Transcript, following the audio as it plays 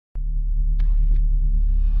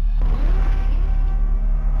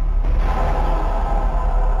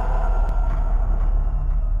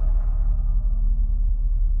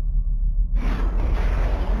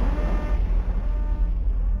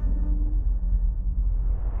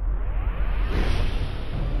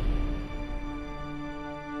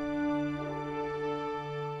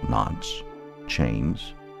knots,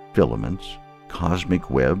 chains, filaments,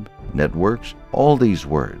 cosmic web, networks. All these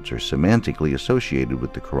words are semantically associated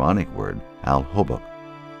with the Qur'anic word Hobok.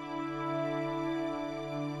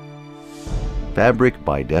 Fabric,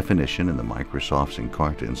 by definition in the Microsoft's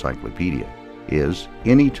Encarta Encyclopedia, is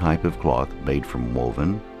any type of cloth made from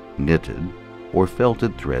woven, knitted, or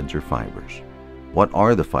felted threads or fibers. What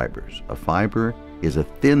are the fibers? A fiber is a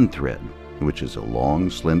thin thread, which is a long,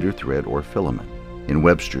 slender thread or filament. In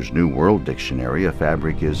Webster's New World Dictionary, a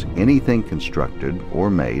fabric is anything constructed or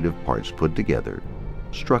made of parts put together,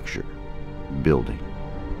 structure, building.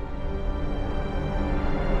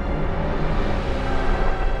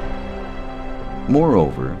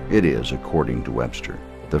 Moreover, it is, according to Webster,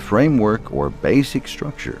 the framework or basic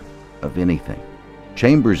structure of anything.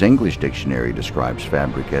 Chambers' English Dictionary describes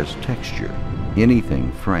fabric as texture,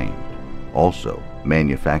 anything framed. Also,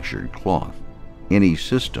 manufactured cloth, any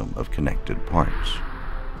system of connected parts.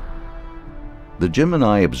 The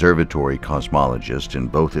Gemini Observatory cosmologists in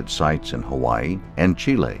both its sites in Hawaii and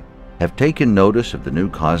Chile have taken notice of the new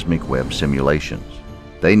cosmic web simulations.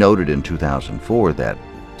 They noted in 2004 that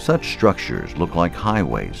such structures look like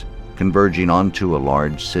highways converging onto a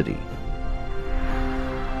large city.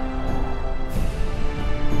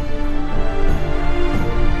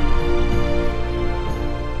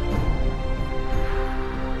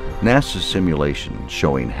 NASA's simulations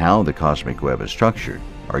showing how the cosmic web is structured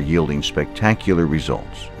are yielding spectacular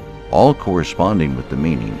results, all corresponding with the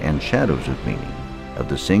meaning and shadows of meaning of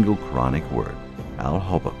the single Qur'anic word,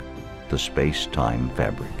 Hobok, the space-time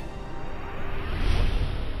fabric.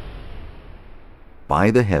 By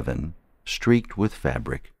the heaven, streaked with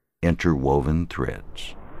fabric, interwoven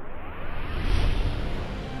threads.